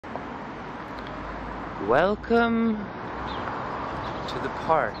Welcome to the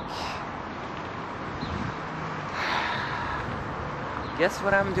park. Guess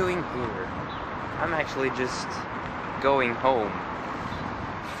what I'm doing here? I'm actually just going home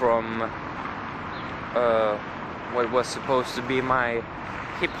from what was supposed to be my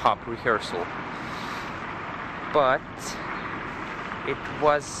hip-hop rehearsal. But it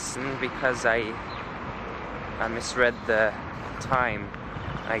wasn't because I misread the time,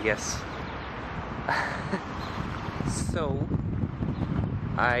 I guess. So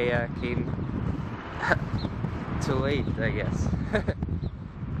I came too late, I guess.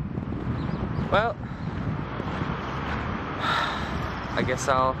 Well, I guess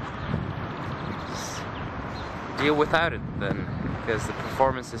I'll just deal without it then, because the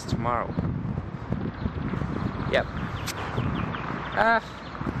performance is tomorrow. Yep.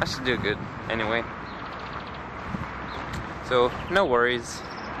 I should do good anyway. So, no worries.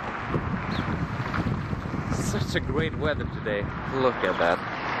 Such a great weather today. Look at that.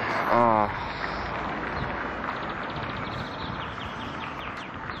 Oh.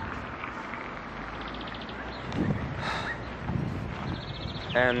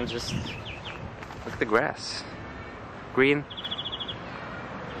 And just look at the grass. Green.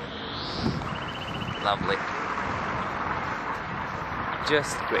 Lovely.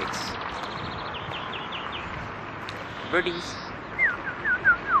 Just great. Birdies.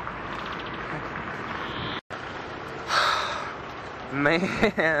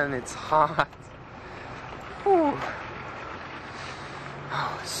 Man, it's hot. Whew.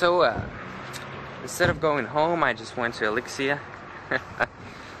 So, instead of going home, I just went to Elixia.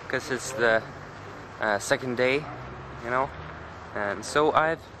 Because it's the second day, you know. And so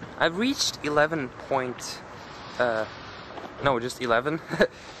I've reached 11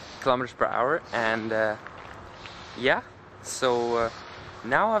 kilometers per hour, and yeah. So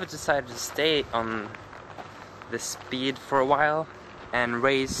now I've decided to stay on this speed for a while and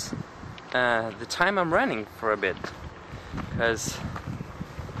raise the time I'm running for a bit, because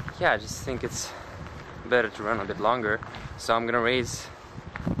yeah, I just think it's better to run a bit longer. So I'm gonna raise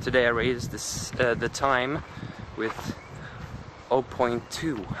today. I raised this the time with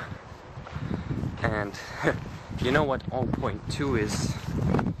 0.2, and you know what 0.2 is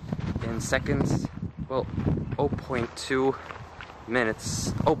in seconds? Well, 0.2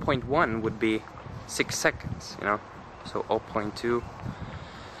 minutes, 0.1 would be 6 seconds, you know, so 0.2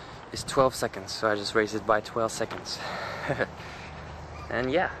 is 12 seconds, so I just raised it by 12 seconds.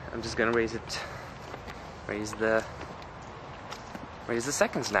 And yeah, I'm just gonna raise the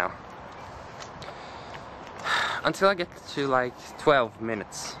seconds now until I get to like 12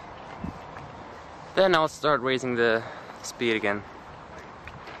 minutes. Then I'll start raising the speed again.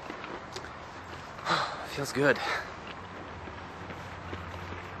 Feels good.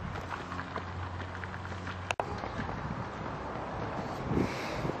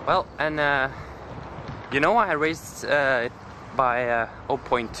 Well, and you know, I raised it by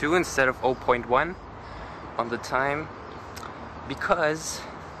 0.2 instead of 0.1 on the time, because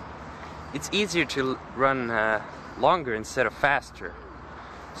it's easier to run longer instead of faster.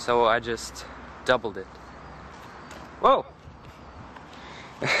 So I just doubled it. Whoa!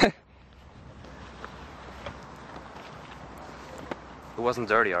 It wasn't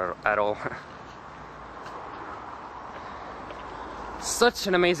dirty at all. Such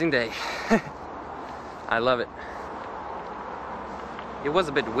an amazing day. I love it. It was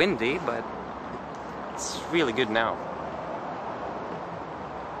a bit windy, but it's really good now.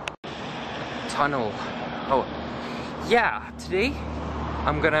 Tunnel. Oh, yeah, today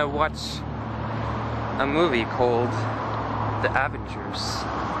I'm gonna watch a movie called The Avengers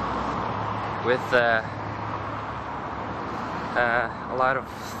with a lot of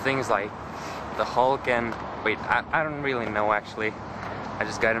things like the Hulk and... Wait, I don't really know actually. I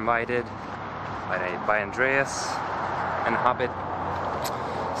just got invited by Andreas and Hobbit.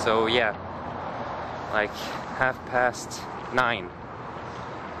 So yeah, like 9:30.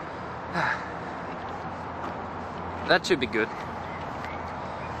 That should be good.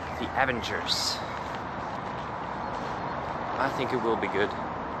 The Avengers. I think it will be good.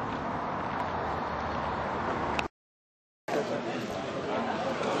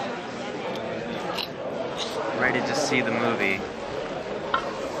 Ready to see the movie.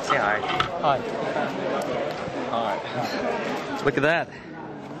 Say hi. Hi. Hi. Look at that.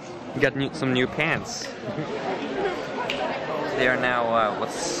 You got some new pants. They are now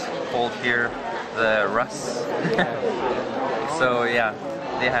what's called here the Russ. So yeah,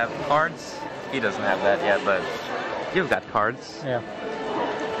 they have cards. He doesn't have that yet, but you've got cards. Yeah.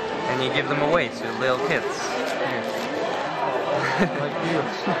 And you give them away to little kids. Like you.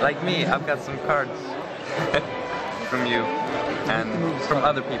 Like me, I've got some cards. from you and from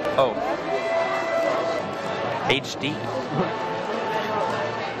other people. Oh, HD.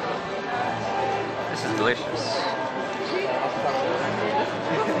 This is delicious.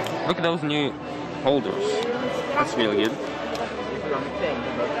 Look at those new holders. That's really good.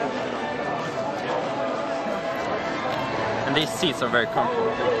 And these seats are very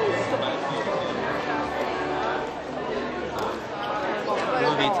comfortable.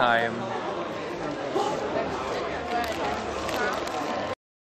 Movie time.